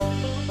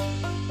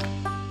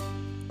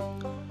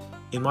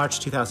In March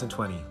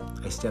 2020,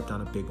 I stepped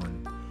on a big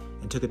one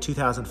and took a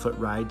 2,000-foot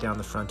ride down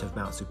the front of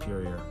Mount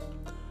Superior.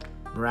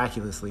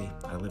 Miraculously,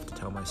 I lived to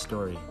tell my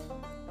story.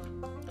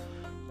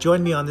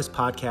 Join me on this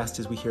podcast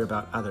as we hear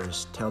about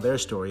others tell their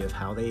story of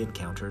how they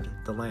encountered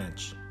the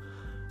Lanche.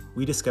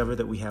 We discover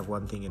that we have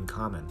one thing in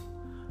common.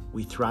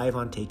 We thrive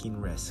on taking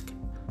risk.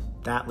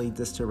 That leads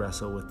us to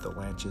wrestle with the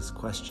Lanche's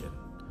question.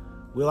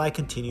 Will I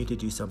continue to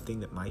do something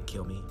that might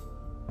kill me?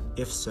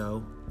 If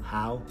so,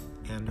 how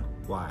and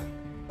why?